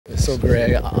So,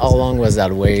 Greg, how long was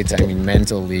that wait? I mean,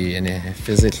 mentally and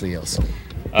physically also.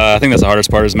 I think that's the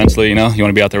hardest part is mentally. You want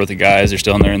to be out there with the guys. They're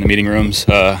still in there in the meeting rooms.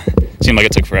 Seemed like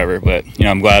it took forever, but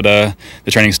I'm glad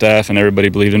the training staff and everybody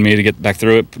believed in me to get back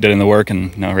through it, did in the work,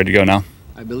 and ready to go now.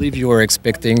 I believe you were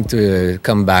expecting to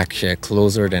come back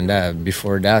closer than that.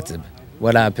 Before that,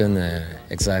 what happened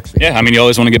exactly? Yeah, I mean, you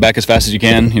always want to get back as fast as you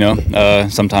can.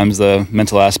 Sometimes the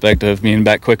mental aspect of being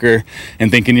back quicker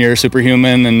and thinking you're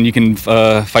superhuman and you can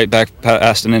fight back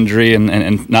past an injury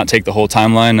and not take the whole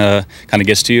timeline kind of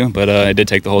gets to you. But it did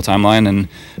take the whole timeline and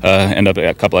end up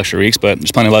a couple extra weeks. But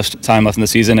there's plenty of time left in the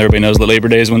season. Everybody knows that Labor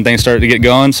Day is when things start to get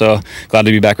going. So glad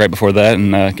to be back right before that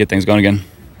and get things going again.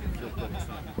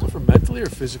 Tougher mentally or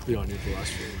physically on you the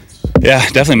last few months? Yeah,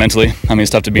 definitely mentally. I mean, it's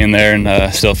tough to be in there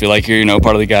and still feel like you're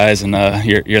part of the guys and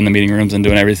you're in the meeting rooms and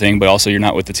doing everything, but also you're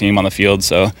not with the team on the field.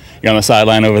 So you're on the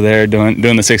sideline over there doing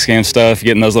the 6-game stuff,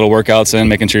 getting those little workouts in,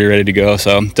 making sure you're ready to go.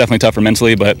 So definitely tougher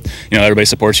mentally, but everybody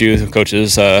supports you,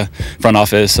 coaches, front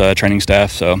office, training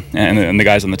staff, so and the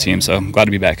guys on the team. So I'm glad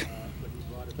to be back.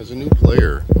 As a new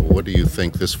player, what do you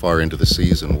think this far into the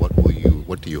season?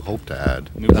 What do you hope to add?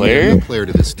 New player? New player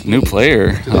to this team. New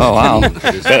player. Oh wow,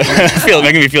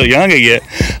 making me feel young again.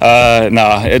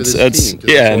 No, it's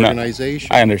organization.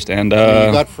 No, I understand. You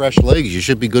got fresh legs. You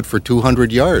should be good for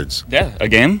 200 yards. Yeah, a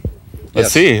game.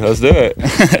 Let's see. Let's do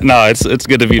it. No, it's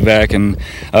good to be back, and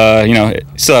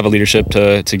still have a leadership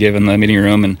to give in the meeting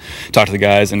room and talk to the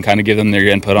guys and kind of give them their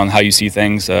input on how you see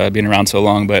things. Being around so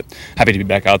long, but happy to be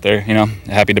back out there.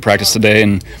 Happy to practice today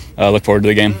and look forward to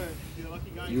the game.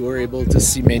 You were able to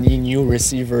see many new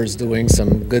receivers doing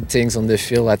some good things on the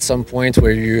field. At some point,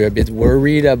 were you a bit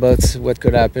worried about what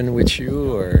could happen with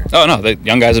you? Or? Oh, no, the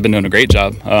young guys have been doing a great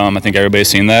job. I think everybody's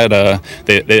seen that.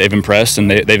 They've impressed,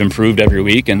 and they've improved every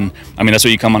week. And, I mean, that's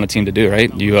what you come on a team to do, right?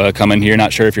 You come in here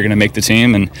not sure if you're going to make the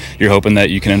team, and you're hoping that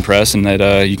you can impress and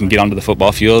that you can get onto the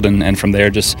football field and from there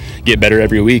just get better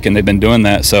every week. And they've been doing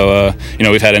that. So,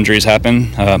 we've had injuries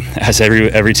happen, as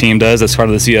every team does. That's part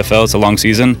of the CFL. It's a long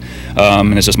season.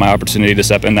 And it's just my opportunity to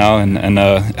step in now and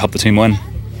help the team win.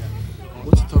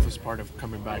 What's the toughest part of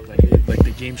coming back, like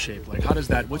the game shape? Like, how does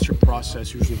that? What's your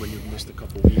process usually when you've missed a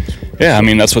couple weeks? Yeah, I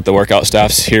mean that's what the workout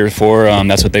staff's here for.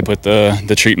 That's what they put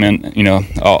the treatment,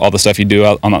 all the stuff you do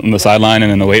out on the sideline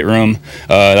and in the weight room.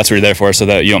 That's what you're there for, so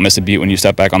that you don't miss a beat when you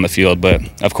step back on the field. But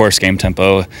of course, game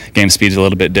tempo, game speed is a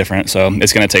little bit different, so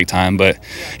it's going to take time. But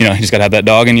you just got to have that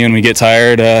dog in you, and when you get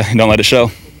tired, don't let it show.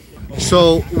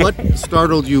 So what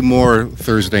startled you more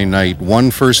Thursday night? 1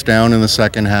 first down in the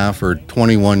second half or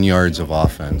 21 yards of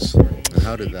offense?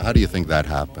 How do you think that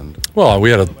happened? Well,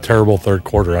 we had a terrible third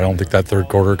quarter. I don't think that third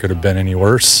quarter could have been any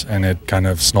worse, and it kind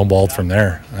of snowballed from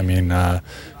there. I mean,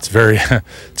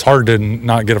 it's hard to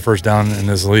not get a first down in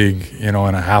this league, in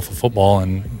a half of football,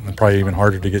 and probably even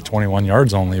harder to get 21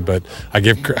 yards only. But I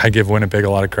give Winnipeg a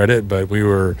lot of credit, but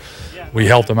we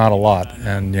helped them out a lot,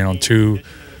 and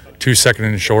two second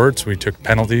and shorts, we took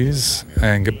penalties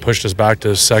and pushed us back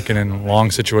to second and long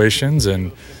situations.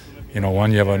 And,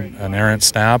 one, you have an errant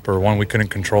snap, or one we couldn't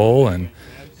control. And,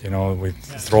 we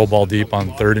throw a ball deep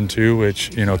on 3rd and 2, which,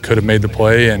 could have made the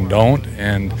play and don't.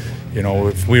 And,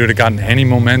 if we would have gotten any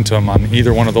momentum on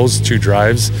either one of those two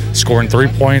drives, scoring 3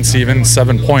 points, even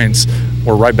 7 points,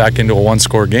 we're right back into a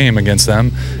 1-score game against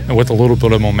them and with a little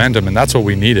bit of momentum. And that's what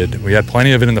we needed. We had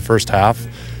plenty of it in the first half.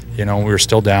 We were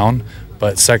still down.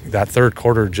 But that third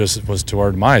quarter just was to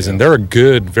our demise. And they're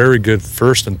a very good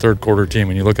first and third quarter team.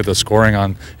 When you look at the scoring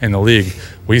in the league,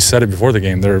 we said it before the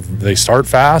game. They start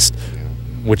fast,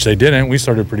 which they didn't. We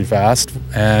started pretty fast.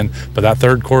 But that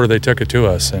third quarter, they took it to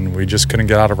us. And we just couldn't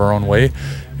get out of our own way.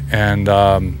 And,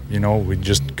 we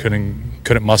just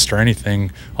couldn't muster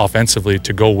anything offensively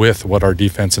to go with what our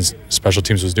defense and special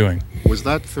teams was doing. Was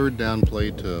that third down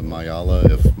play to Mayala,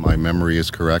 if my memory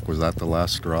is correct, was that the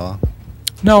last straw?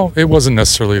 No, it wasn't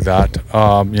necessarily that.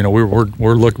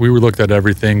 We were looked at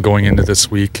everything going into this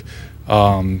week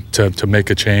to make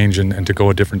a change and to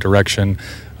go a different direction.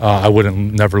 I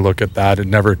wouldn't never look at that. It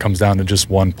never comes down to just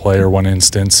one play or one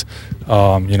instance.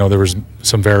 There was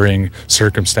some varying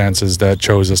circumstances that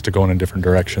chose us to go in a different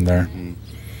direction there. Mm-hmm.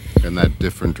 And that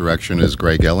different direction is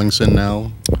Greg Ellingson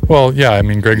now? Well, yeah, I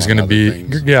mean, Greg's going to be,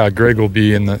 Greg will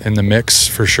be in the mix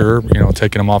for sure.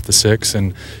 Taking him off the 6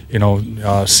 and,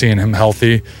 seeing him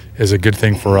healthy is a good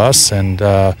thing for us. And,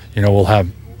 we'll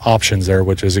have options there,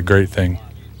 which is a great thing.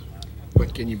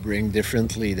 What can you bring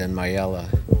differently than Mayala?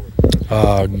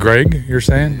 Greg, you're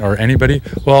saying, or anybody?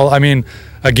 Well, I mean,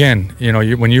 again,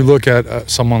 when you look at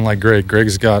someone like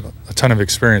Greg's got a ton of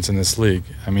experience in this league.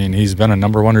 I mean, he's been a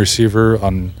 #1 receiver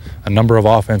on a number of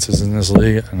offenses in this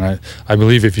league, and I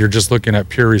believe if you're just looking at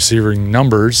pure receiving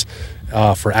numbers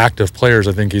for active players,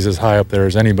 I think he's as high up there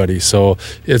as anybody. So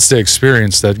it's the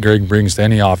experience that Greg brings to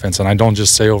any offense, and I don't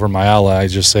just say over Mayala, I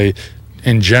just say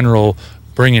in general,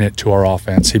 bringing it to our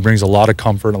offense. He brings a lot of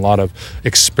comfort, a lot of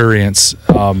experience,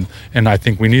 and I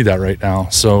think we need that right now.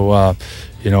 So,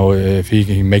 if he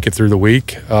can make it through the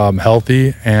week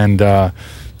healthy, and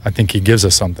I think he gives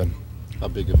us something. How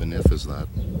big of an if is that?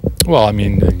 Well, I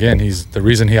mean, again, the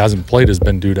reason he hasn't played has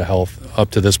been due to health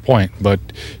up to this point. But,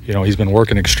 he's been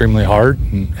working extremely hard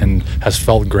and has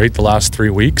felt great the last 3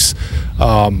 weeks.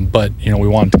 But, we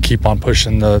want to keep on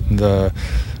pushing the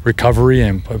recovery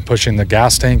and pushing the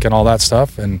gas tank and all that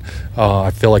stuff. And I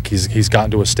feel like he's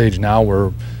gotten to a stage now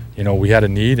where, we had a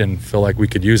need and feel like we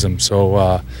could use him.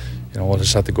 So, we'll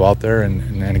just have to go out there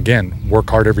and again, work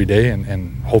hard every day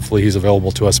and hopefully he's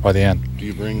available to us by the end. Do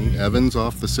you bring Evans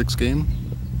off the 6th game?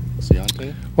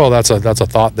 Ciante? Well, that's a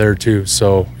thought there too.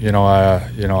 So,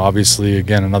 obviously,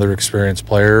 again, another experienced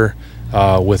player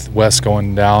with Wes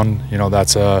going down,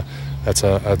 that's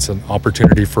an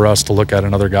opportunity for us to look at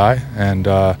another guy, and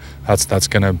that's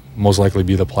going to most likely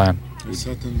be the plan. Is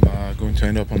Sutton going to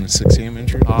end up on the 6-game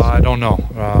injury? I don't know.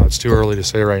 It's too early to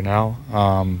say right now.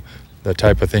 The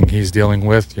type of thing he's dealing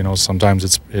with, sometimes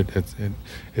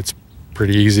it's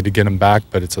pretty easy to get him back,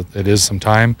 but it is some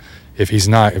time.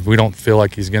 If we don't feel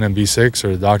like he's going to be 6,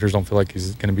 or the doctors don't feel like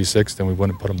he's going to be 6, then we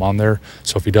wouldn't put him on there.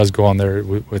 So if he does go on there,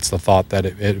 it's the thought that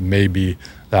it may be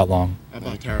that long. How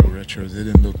about Taro Retros? It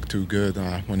didn't look too good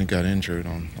when he got injured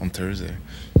on Thursday.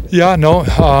 Yeah, no,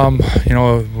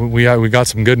 we got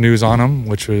some good news on him,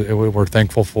 which we're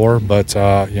thankful for. But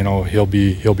he'll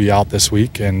be out this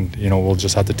week, and we'll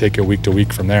just have to take it week to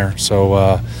week from there.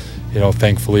 So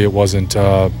thankfully it wasn't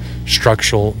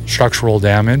structural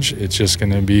damage. It's just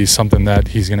going to be something that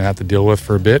he's going to have to deal with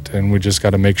for a bit, and we just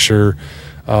got to make sure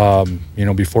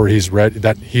before he's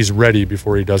ready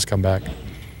before he does come back.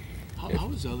 How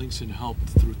has Ellingson helped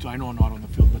through? I know not on the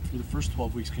field, but through the first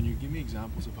 12 weeks, can you give me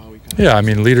examples of how he kind of? Yeah, I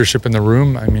mean, leadership in the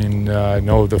room. I mean, I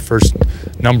know the first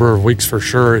number of weeks for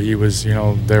sure he was,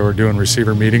 they were doing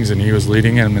receiver meetings and he was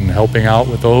leading them and helping out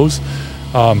with those.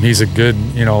 He's a good,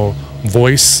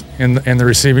 voice in the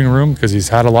receiving room because he's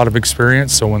had a lot of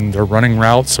experience. So when they're running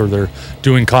routes or they're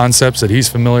doing concepts that he's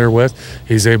familiar with,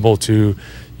 he's able to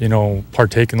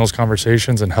partake in those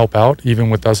conversations and help out, even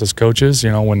with us as coaches.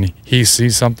 When he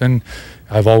sees something,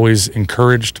 I've always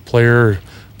encouraged players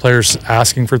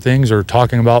asking for things or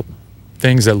talking about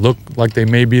things that look like they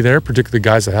may be there, particularly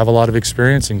guys that have a lot of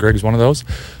experience, and Greg's one of those.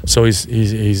 So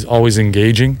he's always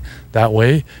engaging that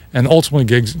way. And ultimately,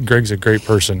 Greg's a great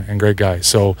person and great guy.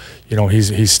 So,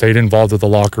 he's stayed involved with the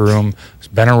locker room, he's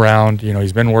been around,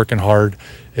 he's been working hard.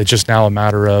 It's just now a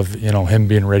matter of, him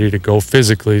being ready to go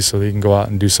physically so that he can go out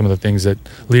and do some of the things that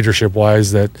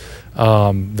leadership-wise that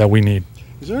we need.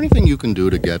 Is there anything you can do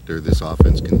to get, or this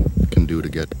offense can do to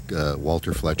get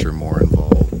Walter Fletcher more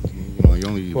involved?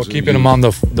 Keeping him on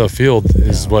the field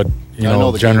is what, I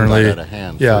know the generally game got out of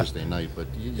hand Thursday night, but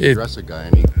you dress a guy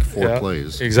and he 4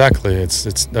 plays. Exactly.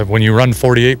 It's when you run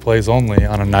 48 plays only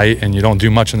on a night and you don't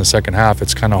do much in the second half,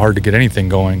 it's kind of hard to get anything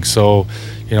going. So,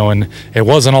 and it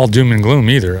wasn't all doom and gloom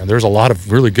either. There's a lot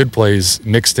of really good plays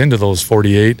mixed into those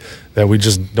 48 that we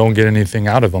just don't get anything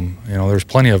out of them. There's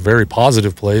plenty of very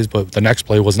positive plays, but the next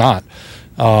play was not.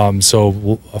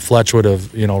 So Fletch would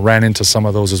have, ran into some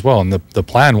of those as well. And the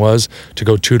plan was to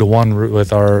go 2-1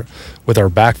 with our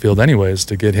backfield anyways,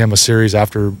 to get him a series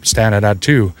after Stan had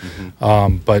 2.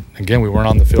 But again, we weren't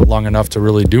on the field long enough to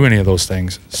really do any of those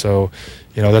things. So,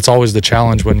 that's always the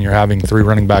challenge when you're having 3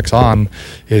 running backs on,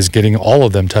 is getting all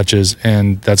of them touches.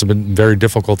 And that's been very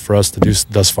difficult for us to do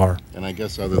thus far. And I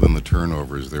guess other than the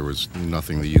turnovers, there was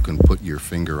nothing that you can put your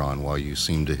finger on while you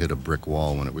seemed to hit a brick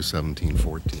wall when it was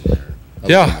 17-14 there.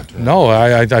 Yeah, no,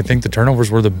 I think the turnovers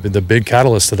were the big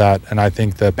catalyst to that, and I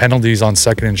think the penalties on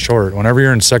 2nd and short. Whenever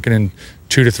you're in 2nd and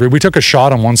 2 to 3, we took a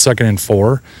shot on 1 2nd and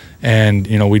 4, and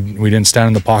we didn't stand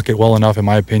in the pocket well enough, in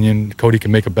my opinion. Cody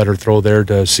can make a better throw there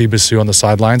to Sibasu on the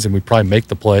sidelines, and we probably make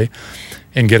the play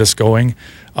and get us going.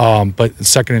 But in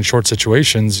 2nd and short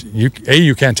situations, you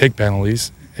can't take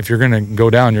penalties. If you're going to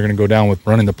go down, you're going to go down with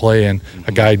running the play, and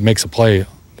a guy makes a play,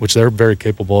 which they're very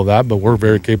capable of that, but we're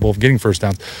very capable of getting first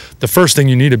downs. The first thing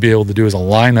you need to be able to do is a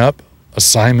lineup,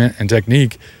 assignment, and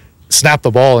technique, snap the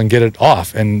ball and get it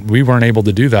off, and we weren't able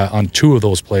to do that on 2 of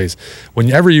those plays.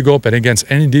 Whenever you go up against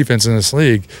any defense in this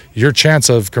league, your chance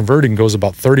of converting goes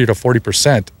about 30 to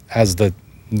 40% as the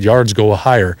yards go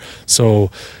higher.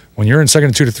 So when you're in second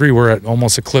and 2 to 3, we're at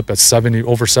almost a clip at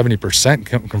over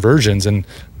 70% conversions, and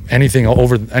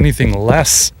anything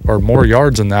less or more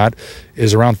yards than that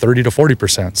is around 30 to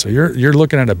 40%. So you're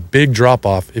looking at a big drop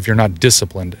off if you're not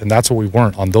disciplined, and that's what we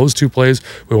weren't on those 2 plays.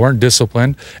 We weren't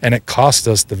disciplined, and it cost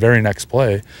us the very next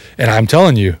play. And I'm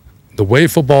telling you, the way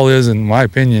football is, in my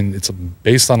opinion, it's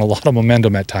based on a lot of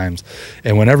momentum at times.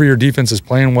 And whenever your defense is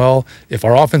playing well, if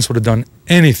our offense would have done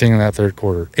anything in that third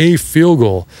quarter, a field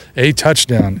goal, a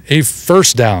touchdown, a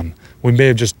first down, we may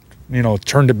have just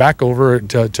turned it back over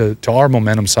to our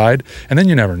momentum side, and then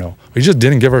you never know. We just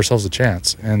didn't give ourselves a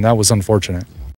chance, and that was unfortunate.